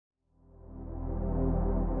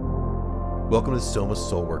Welcome to Soma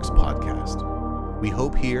Soulworks podcast. We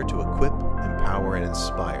hope here to equip, empower, and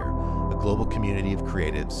inspire a global community of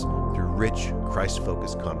creatives through rich,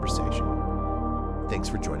 Christ-focused conversation. Thanks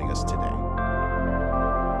for joining us today.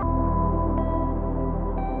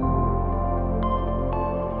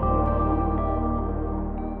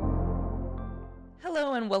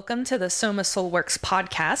 Hello and welcome to the Soma Soulworks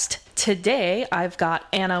podcast. Today I've got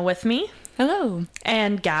Anna with me. Hello.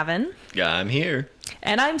 And Gavin. Yeah, I'm here.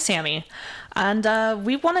 And I'm Sammy. And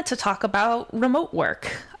we wanted to talk about remote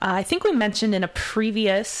work. I think we mentioned in a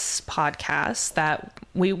previous podcast that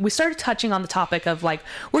we started touching on the topic of like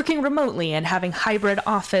working remotely and having hybrid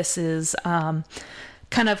offices, kind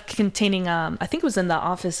of containing, I think it was in the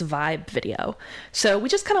Office Vibe video. So we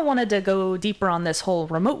just kind of wanted to go deeper on this whole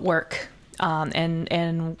remote work and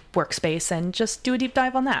workspace and just do a deep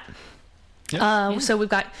dive on that. So we've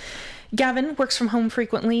got Gavin works from home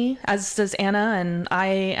frequently, as does Anna, and I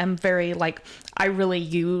am very I really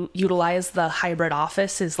utilize the hybrid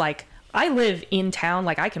office. Is like I live in town,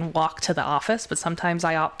 like I can walk to the office, but sometimes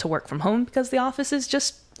I opt to work from home because the office is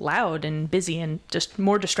just loud and busy and just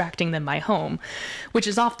more distracting than my home, which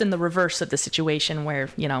is often the reverse of the situation where,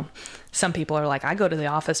 you know, some people are like, I go to the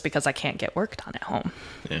office because I can't get work done at home.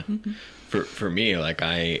 Yeah. Mm-hmm. For me, like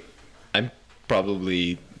I'm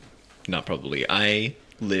probably not probably I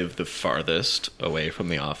live the farthest away from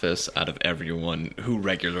the office out of everyone who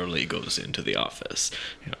regularly goes into the office.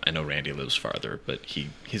 You know, I know Randy lives farther, but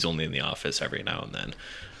he's only in the office every now and then.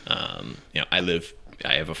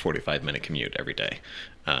 I have a 45-minute commute every day,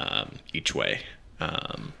 each way.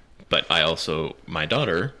 But my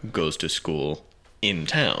daughter goes to school in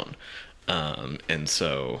town. And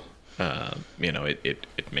so,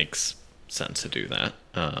 it makes sense to do that.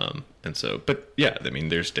 But yeah, I mean,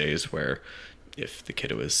 there's days where if the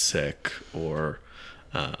kiddo is sick or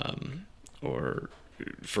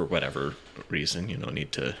for whatever reason,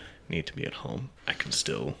 need to be at home, I can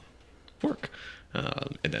still work.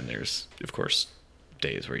 And then there's, of course,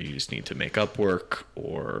 days where you just need to make up work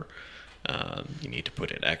or you need to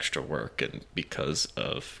put in extra work. And because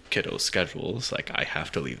of kiddo schedules, like I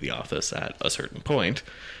have to leave the office at a certain point,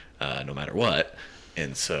 no matter what.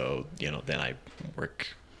 And so, then I work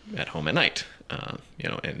at home at night,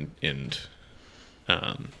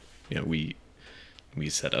 we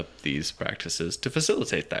set up these practices to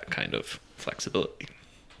facilitate that kind of flexibility.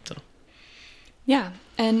 So, yeah.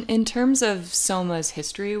 And in terms of Soma's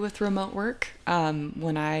history with remote work,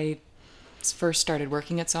 when I first started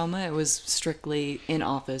working at Soma, it was strictly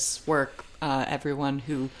in-office work. Everyone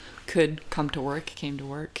who could come to work came to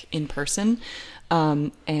work in person.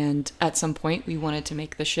 And at some point, we wanted to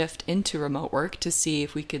make the shift into remote work to see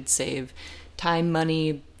if we could save time,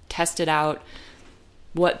 money, test it out,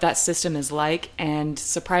 what that system is like. And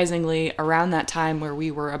surprisingly, around that time where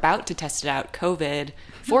we were about to test it out, COVID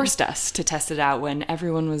forced us to test it out when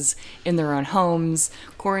everyone was in their own homes,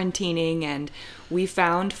 quarantining. And we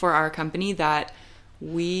found for our company that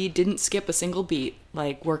we didn't skip a single beat.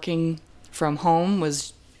 Like working from home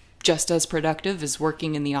was just as productive as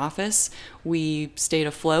working in the office. We stayed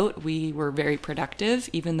afloat. We were very productive,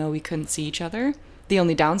 even though we couldn't see each other. The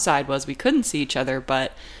only downside was we couldn't see each other,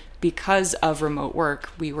 but because of remote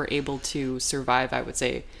work, we were able to survive, I would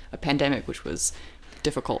say, a pandemic, which was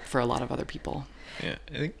difficult for a lot of other people. Yeah,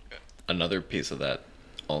 I think another piece of that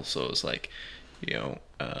also is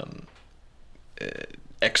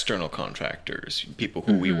external contractors, people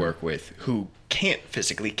who we work with who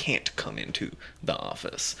physically can't come into the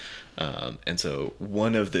office. And so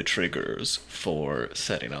one of the triggers for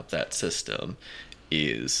setting up that system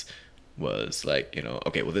was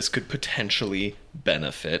okay, well, this could potentially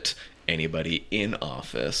benefit anybody in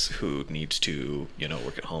office who needs to,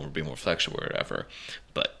 work at home or be more flexible or whatever.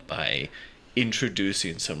 But by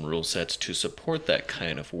introducing some rule sets to support that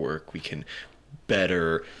kind of work, we can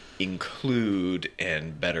better include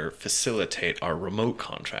and better facilitate our remote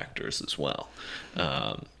contractors as well.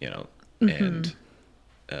 And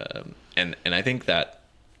I think that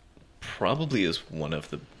probably is one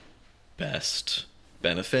of the best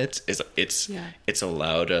benefits is it's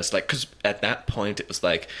allowed us, because at that point it was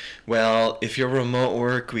like, well, if you're remote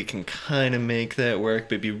work, we can kind of make that work,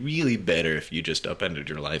 but it'd be really better if you just upended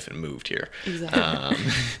your life and moved here. Exactly.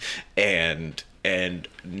 And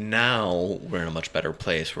now we're in a much better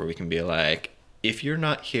place where we can be like, if you're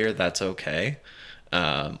not here, that's okay.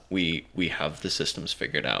 We have the systems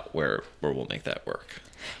figured out where we'll make that work.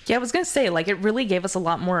 Yeah, I was going to say, it really gave us a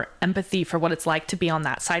lot more empathy for what it's like to be on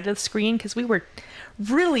that side of the screen, because we were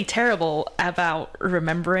really terrible about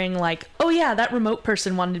remembering, oh yeah, that remote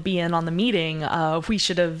person wanted to be in on the meeting. We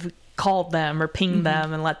should have called them or pinged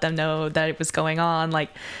them and let them know that it was going on.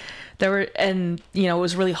 and it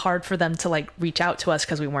was really hard for them to like reach out to us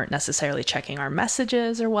because we weren't necessarily checking our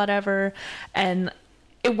messages or whatever. And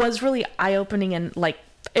it was really eye-opening, and like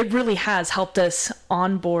it really has helped us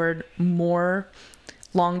onboard more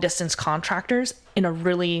long distance contractors in a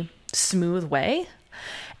really smooth way.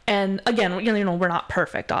 And again, we're not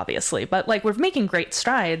perfect, obviously, but like we're making great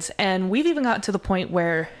strides, and we've even gotten to the point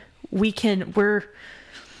where we've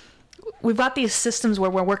got these systems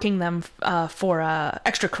where we're working them for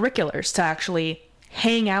extracurriculars to actually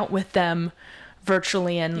hang out with them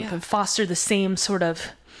virtually and foster the same sort of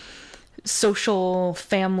social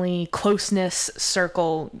family closeness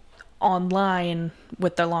circle online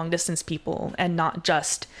with the long distance people, and not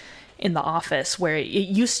just in the office, where it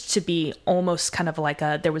used to be almost kind of like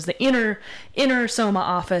there was the inner Soma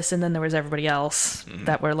office, and then there was everybody else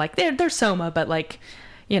that were like they're Soma, but like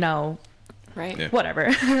right. Yeah.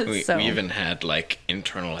 Whatever. We even had like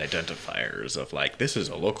internal identifiers of like, this is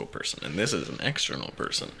a local person and this is an external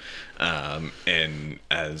person. And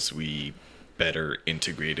as we better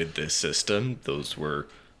integrated this system, those were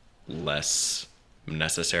less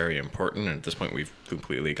necessary, important. And at this point, we've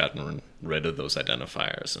completely gotten rid of those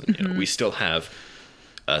identifiers. And we still have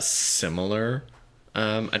a similar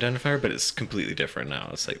identifier, but it's completely different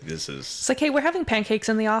now. It's like, it's like, hey, we're having pancakes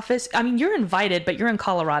in the office. I mean, you're invited, but you're in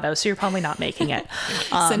Colorado, so you're probably not making it.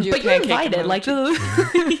 Send you but a you're pancake invited, like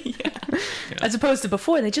emoji. as opposed to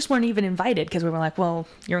before, they just weren't even invited because we were like, well,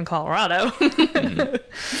 you're in Colorado.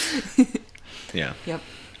 Yeah. Yep.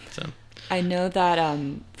 So I know that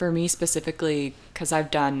for me specifically, because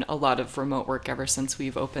I've done a lot of remote work ever since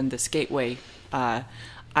we've opened this gateway,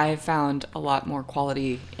 I found a lot more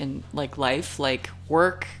quality in like life. Like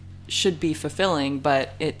work should be fulfilling,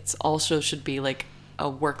 but it's also should be like a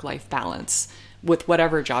work-life balance with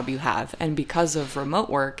whatever job you have. And because of remote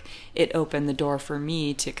work, it opened the door for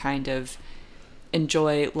me to kind of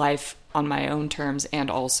enjoy life on my own terms and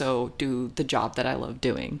also do the job that I love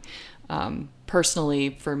doing.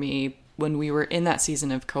 Personally, for me, when we were in that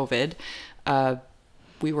season of COVID,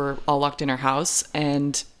 we were all locked in our house,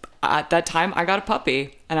 and at that time I got a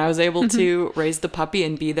puppy, and I was able to raise the puppy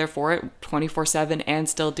and be there for it 24/7 and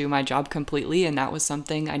still do my job completely. And that was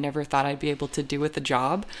something I never thought I'd be able to do with a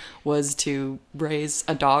job, was to raise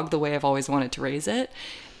a dog the way I've always wanted to raise it.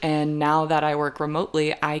 And now that I work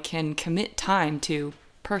remotely, I can commit time to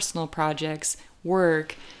personal projects,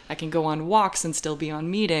 work. I can go on walks and still be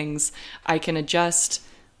on meetings. I can adjust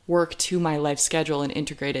work to my life schedule and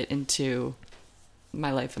integrate it into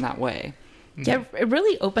my life in that way. Yeah, it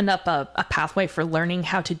really opened up a pathway for learning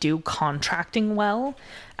how to do contracting well,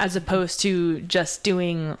 as opposed to just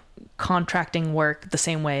doing contracting work the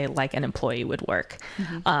same way like an employee would work.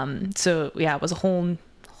 So yeah, it was a whole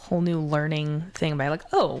new learning thing by like,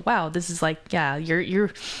 oh wow, this is like, yeah,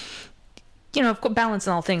 you're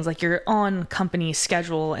balancing all things, like you're on company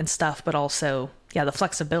schedule and stuff, but also, yeah, the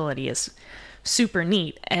flexibility is super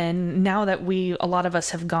neat. And now that a lot of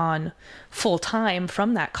us have gone full time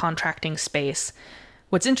from that contracting space,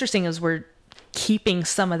 what's interesting is we're keeping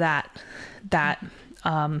some of that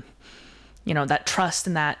trust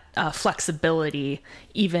and that flexibility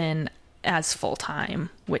even as full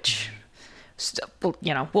time, which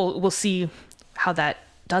we'll see how that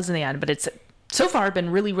does in the end. But it's so far been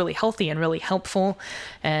really, really healthy and really helpful,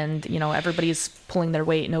 and everybody's pulling their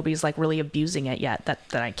weight. Nobody's like really abusing it yet that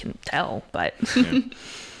I can tell. But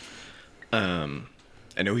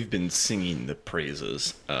I know we've been singing the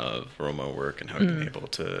praises of remote work and how we've been able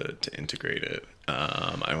to integrate it.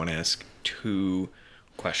 I want to ask two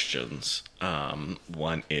questions.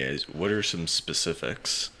 One is, what are some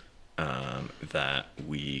specifics that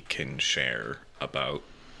we can share about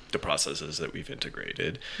the processes that we've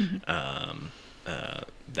integrated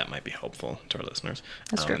that might be helpful to our listeners?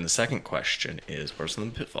 That's true. And the second question is, what are some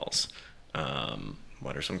of the pitfalls?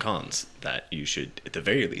 What are some cons that you should at the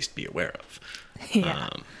very least be aware of? Yeah.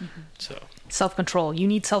 So self-control. You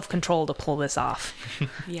need self-control to pull this off.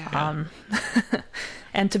 Yeah.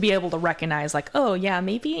 And to be able to recognize like, oh yeah,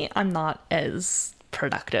 maybe I'm not as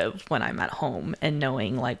productive when I'm at home, and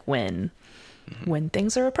knowing like when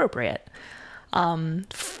things are appropriate.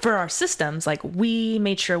 For our systems, like we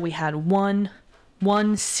made sure we had one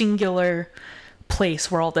singular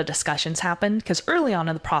place where all the discussions happened, because early on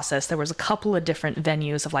in the process there was a couple of different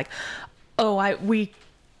venues of like,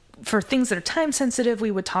 for things that are time sensitive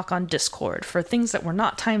we would talk on Discord, for things that were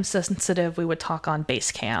not time sensitive we would talk on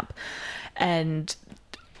Basecamp,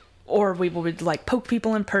 or we would like poke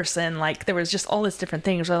people in person. Like there was just all these different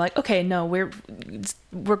things. We're like, okay, no, we're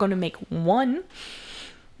going to make one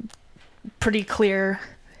pretty clear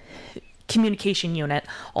communication unit,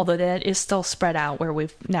 although that is still spread out, where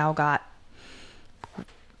we've now got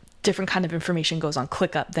different kind of information goes on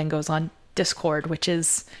ClickUp than goes on Discord, which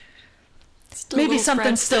is Still a maybe little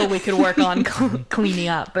something spread. still we could work on cleaning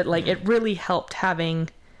up. But like, it really helped having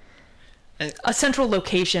a central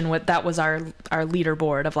location. That was our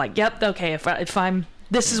leaderboard of like, yep, okay, if I'm,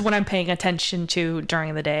 this is what I'm paying attention to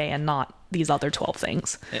during the day, and not these other 12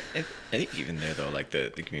 things. I think even there though, like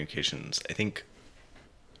the communications, I think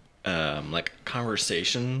like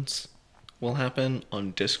conversations will happen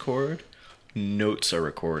on Discord, notes are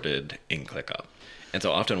recorded in ClickUp. And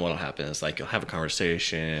so often what'll happen is like you'll have a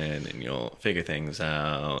conversation and you'll figure things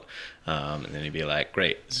out, and then you'll be like,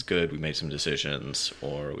 great, this is good, we made some decisions,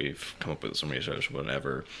 or we've come up with some research,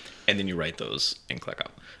 whatever, and then you write those in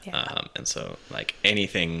ClickUp. Yeah. And so like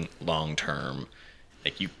anything long term,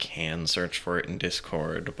 like you can search for it in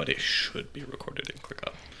Discord, but it should be recorded in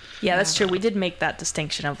ClickUp. Yeah, that's true. We did make that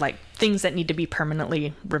distinction of like things that need to be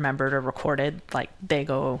permanently remembered or recorded, like they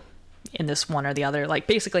go in this one or the other. Like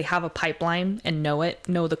basically have a pipeline and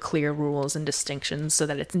know the clear rules and distinctions, so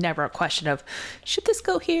that it's never a question of should this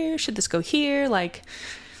go here, should this go here, like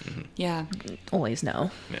Yeah. always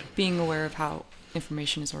know. Yeah. Being aware of how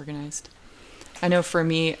information is organized. I know for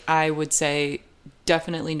me, I would say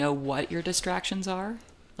definitely know what your distractions are.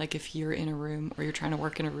 Like if you're in a room or you're trying to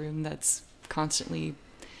work in a room that's constantly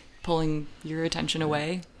pulling your attention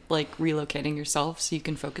away, like relocating yourself so you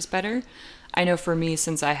can focus better. I know for me,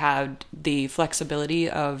 since I had the flexibility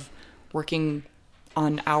of working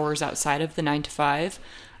on hours outside of the 9 to 5,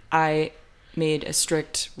 I made a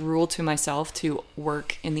strict rule to myself to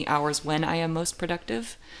work in the hours when I am most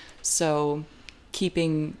productive. So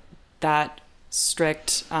keeping that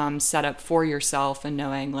strict setup for yourself and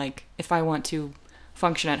knowing like if I want to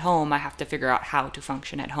function at home, I have to figure out how to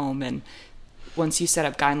function at home. And once you set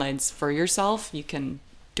up guidelines for yourself, you can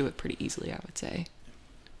do it pretty easily, I would say.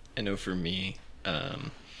 I know for me,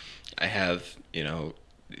 I have an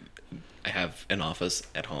office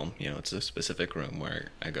at home, it's a specific room where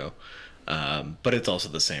I go. But it's also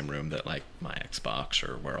the same room that like my Xbox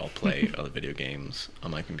or where I'll play other video games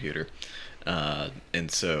on my computer.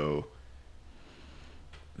 And so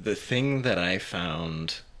the thing that I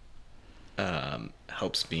found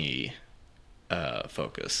helps me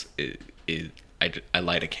focus is I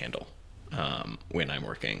light a candle when I'm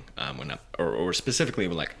working, or specifically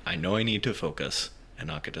like I know I need to focus and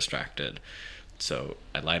not get distracted. So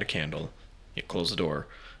I light a candle, you close the door,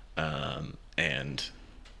 and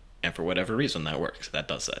for whatever reason that works. That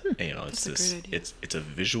does that. It's That's a great idea. it's a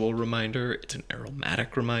visual reminder. It's an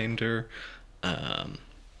aromatic reminder, and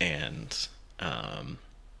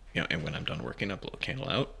when I'm done working, I blow a candle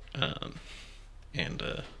out, and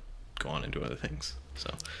go on and do other things. So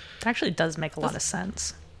It actually does make a lot of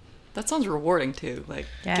sense. That sounds rewarding too. Like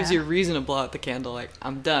Yeah. gives you a reason to blow out the candle. Like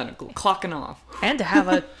I'm done, clocking off. And to have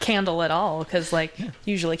a candle at all, because like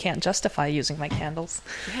usually can't justify using my candles.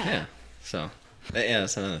 yeah. So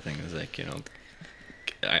that's another thing is like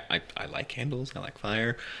I like candles. I like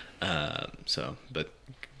fire. But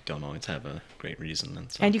don't always have a great reason.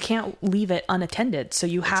 And you can't leave it unattended, so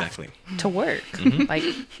you have Exactly. to work. Like,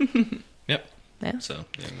 Yep. yeah. So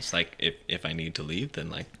it's like if I need to leave, then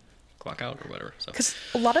like clock out or whatever. So Because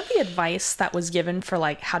a lot of the advice that was given for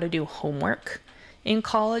like how to do homework in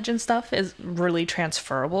college and stuff is really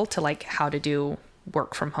transferable to like how to do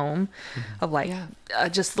work from home, of like Yeah.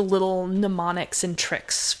 just the little mnemonics and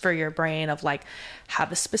tricks for your brain of like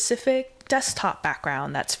have a specific desktop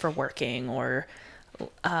background that's for working, or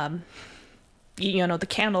the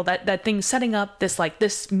candle, that thing setting up this, like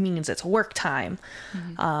this means it's work time,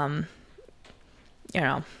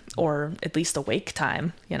 or at least awake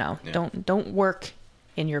time. Don't work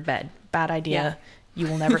in your bed. Bad idea. Yeah. You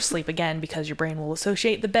will never sleep again because your brain will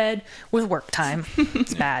associate the bed with work time.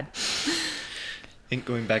 It's bad. I think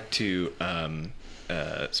going back to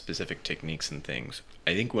specific techniques and things,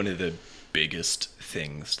 I think one of the biggest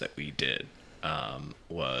things that we did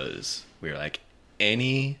was we were like,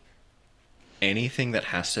 anything that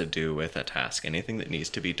has to do with a task, anything that needs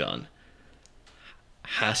to be done,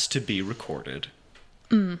 has to be recorded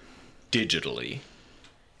digitally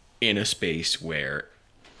in a space where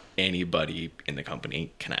anybody in the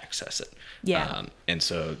company can access it. Yeah. And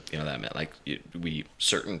so, that meant like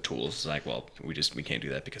certain tools, like, well, we can't do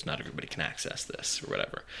that because not everybody can access this or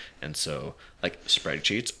whatever. And so like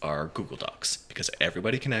spreadsheets are Google Docs because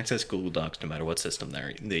everybody can access Google Docs no matter what system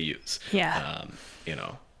they use. Yeah.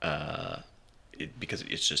 Because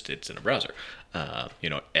it's in a browser.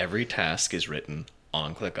 Every task is written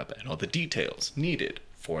on ClickUp and all the details needed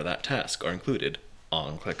for that task are included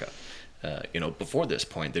on ClickUp. before this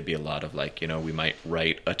point, there'd be a lot of like, we might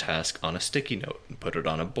write a task on a sticky note and put it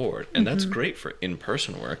on a board. And that's great for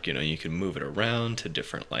in-person work. You can move it around to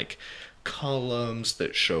different like columns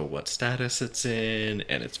that show what status it's in,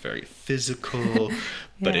 and it's very physical,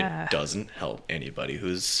 but it doesn't help anybody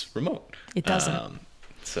who's remote. It doesn't.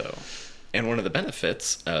 And one of the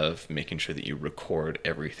benefits of making sure that you record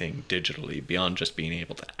everything digitally beyond just being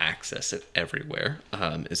able to access it everywhere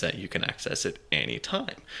is that you can access it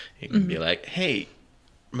anytime. You can be like, hey,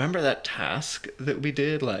 remember that task that we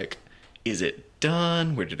did? Like, is it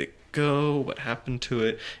done? Where did it go? What happened to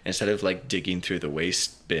it? Instead of like digging through the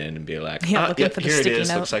waste bin and be like, yep, here it is.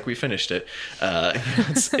 Note. Looks like we finished it.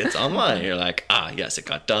 It's online. You're like, yes, it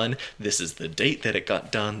got done. This is the date that it got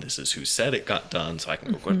done. This is who said it got done. So I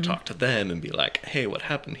can go and talk to them and be like, hey, what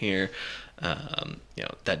happened here?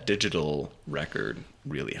 That digital record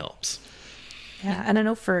really helps. Yeah, and I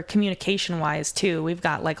know for communication-wise, too, we've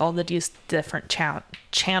got, like, all these different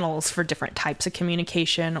channels for different types of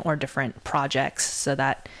communication or different projects so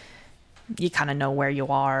that you kind of know where you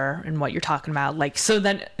are and what you're talking about. Like, so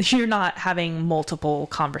that you're not having multiple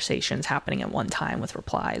conversations happening at one time with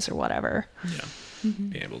replies or whatever. Yeah.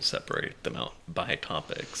 Being able to separate them out by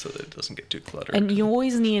topic so that it doesn't get too cluttered. And you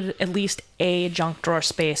always need at least a junk drawer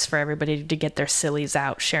space for everybody to get their sillies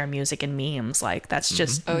out, share music and memes. Like, that's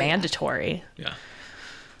just mandatory. Yeah.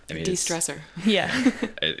 I mean, de-stressor. Yeah.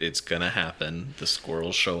 It's going to happen. The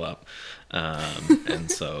squirrels show up.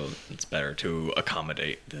 And so it's better to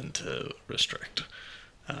accommodate than to restrict.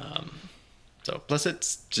 Plus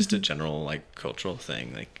it's just a general, like, cultural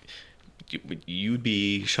thing. Like, you'd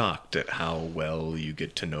be shocked at how well you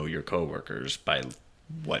get to know your coworkers by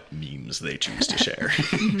what memes they choose to share.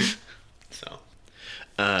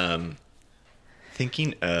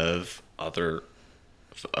 Thinking of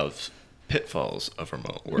pitfalls of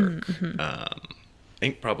remote work, I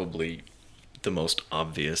think probably the most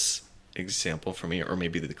obvious example for me, or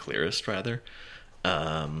maybe the clearest rather,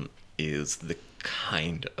 is the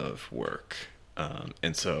kind of work.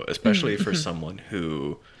 And so especially for someone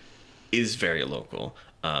who is very local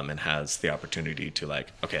and has the opportunity to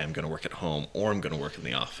like, okay, I'm going to work at home or I'm going to work in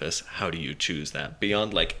the office. How do you choose that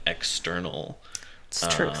beyond like external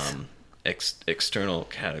external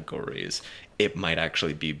categories? It might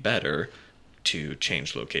actually be better to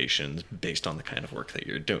change locations based on the kind of work that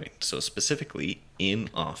you're doing. So specifically in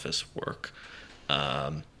office work,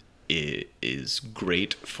 it is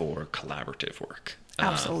great for collaborative work.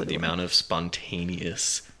 Absolutely. The amount of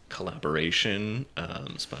spontaneous collaboration,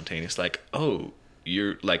 spontaneous, like, oh,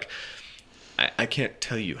 you're like, I can't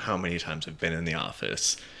tell you how many times I've been in the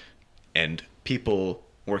office and people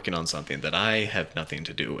working on something that I have nothing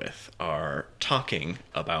to do with are talking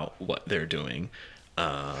about what they're doing,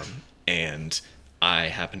 and I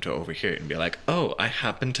happen to overhear it and be like, oh, I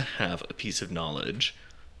happen to have a piece of knowledge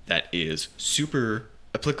that is super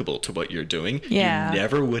applicable to what you're doing. Yeah. You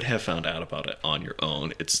never would have found out about it on your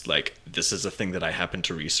own. It's like, this is a thing that I happened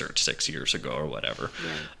to research 6 years ago or whatever.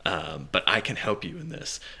 Yeah. But I can help you in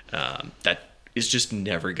this. That is just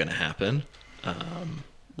never going to happen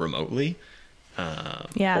remotely. Not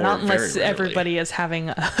unless everybody is having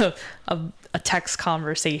a text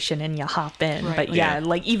conversation and you hop in. Right. But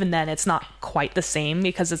like even then it's not quite the same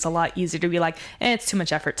because it's a lot easier to be like, it's too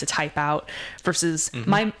much effort to type out versus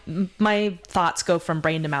my thoughts go from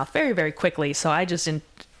brain to mouth very, very quickly. So I just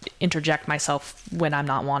interject myself when I'm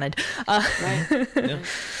not wanted. Right. Yeah.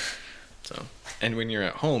 So, and when you're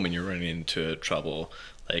at home and you're running into trouble,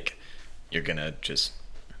 like you're going to just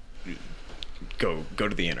go to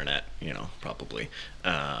the internet, probably.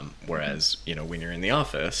 Whereas, when you're in the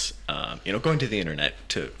office, going to the internet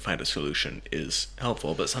to find a solution is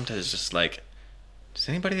helpful, but sometimes it's just like, does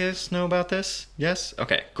anybody else know about this? Yes?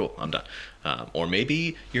 Okay, cool, I'm done. Or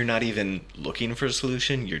maybe you're not even looking for a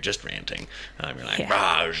solution, you're just ranting. You're like,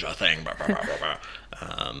 there's a thing, blah, blah, blah, blah, blah.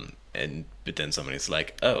 But then somebody's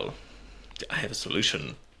like, oh, I have a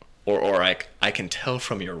solution. Or I can tell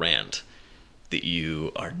from your rant that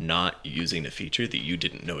you are not using a feature that you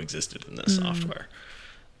didn't know existed in this software.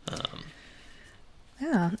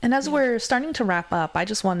 And as we're starting to wrap up, I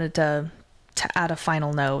just wanted to add a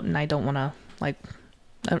final note, and I don't want to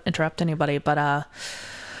interrupt anybody, but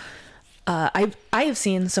I have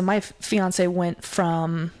seen, so my fiance went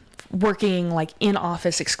from working like in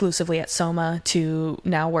office exclusively at Soma to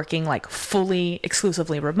now working like fully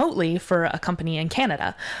exclusively remotely for a company in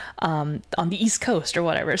Canada, on the East Coast or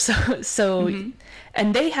whatever. So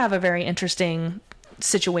and they have a very interesting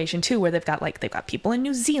situation too, where they've got people in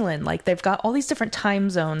New Zealand, like they've got all these different time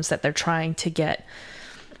zones that they're trying to get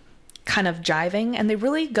kind of jiving, and they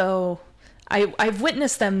really go, I've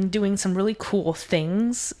witnessed them doing some really cool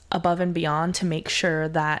things above and beyond to make sure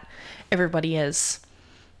that everybody is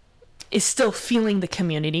still feeling the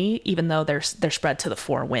community, even though they're spread to the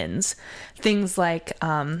four winds. Things like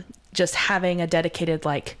just having a dedicated,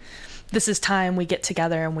 like, this is time we get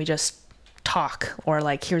together and we just talk, or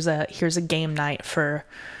like here's a game night for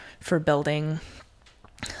building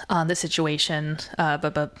the situation.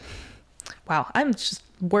 But wow,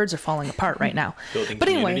 words are falling apart right now. Building but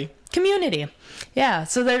anyway, community. Yeah,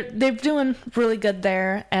 so they're doing really good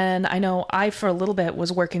there. And I know I, for a little bit,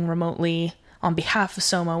 was working remotely on behalf of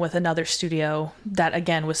Soma with another studio that,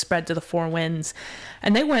 again, was spread to the four winds.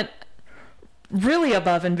 And they went really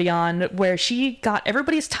above and beyond, where she got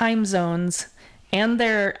everybody's time zones and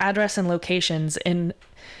their address and locations and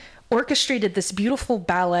orchestrated this beautiful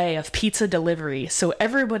ballet of pizza delivery. So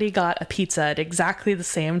everybody got a pizza at exactly the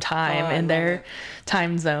same time in their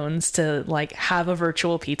time zones to like have a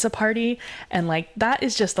virtual pizza party. And like, that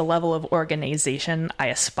is just the level of organization I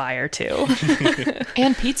aspire to.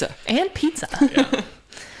 And pizza. And pizza. Yeah.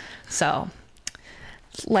 So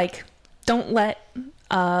like, don't let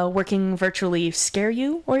working virtually scare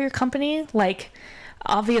you or your company. Like,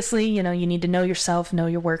 obviously, you know, you need to know yourself, know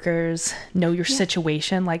your workers, know your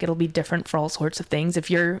situation. Like, it'll be different for all sorts of things. If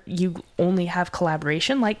you only have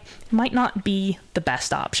collaboration, like, it might not be the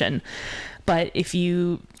best option. But if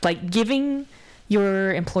you like giving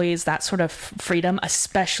your employees that sort of freedom,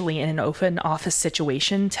 especially in an open office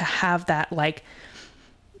situation, to have that like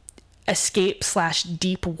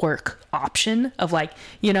escape/deep work option of like,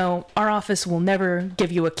 you know, our office will never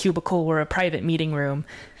give you a cubicle or a private meeting room.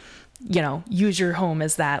 You know, use your home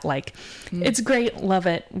as that. Like, it's great, love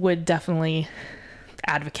it, would definitely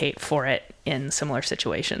advocate for it in similar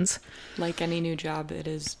situations. Like any new job, it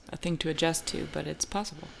is a thing to adjust to, but it's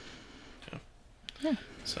possible. Yeah.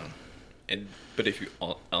 So, but if you,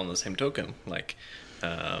 on the same token, like,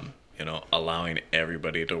 you know, allowing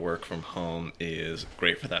everybody to work from home is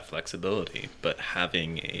great for that flexibility, but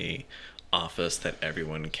having a office that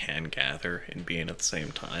everyone can gather and be in at the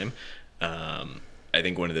same time, I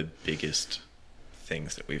think one of the biggest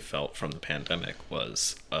things that we felt from the pandemic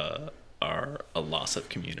was a loss of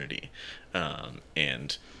community,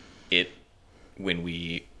 and when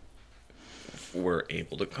we were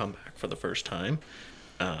able to come back for the first time,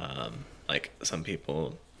 like some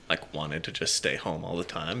people like wanted to just stay home all the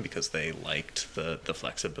time because they liked the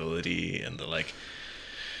flexibility and the like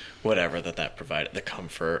whatever that provided, the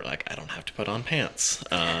comfort. Like, I don't have to put on pants,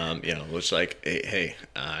 you know, which like, hey,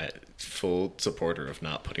 full supporter of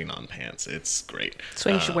not putting on pants. It's great. That's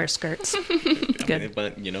why you should wear skirts. Good. I mean,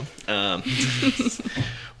 but you know,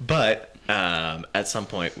 but at some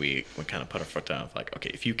point we kind of put our foot down of like,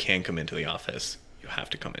 okay, if you can come into the office, you have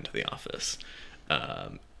to come into the office.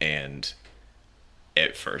 And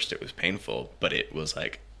at first it was painful, but it was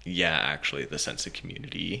like, yeah, actually the sense of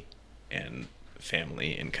community and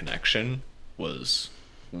family and connection was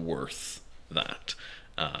worth that.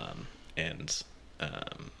 And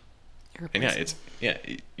yeah, it's, yeah,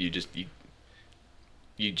 you just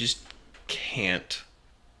can't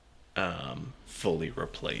fully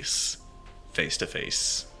replace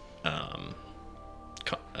face-to-face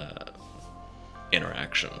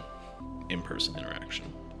interaction, in-person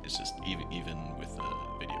interaction. It's just even with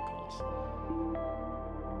video calls.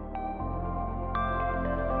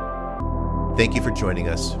 Thank you for joining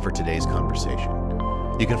us for today's conversation.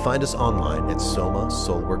 You can find us online at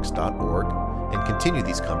somasoulworks.org and continue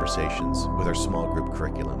these conversations with our small group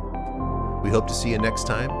curriculum. We hope to see you next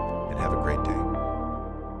time, and have a great day.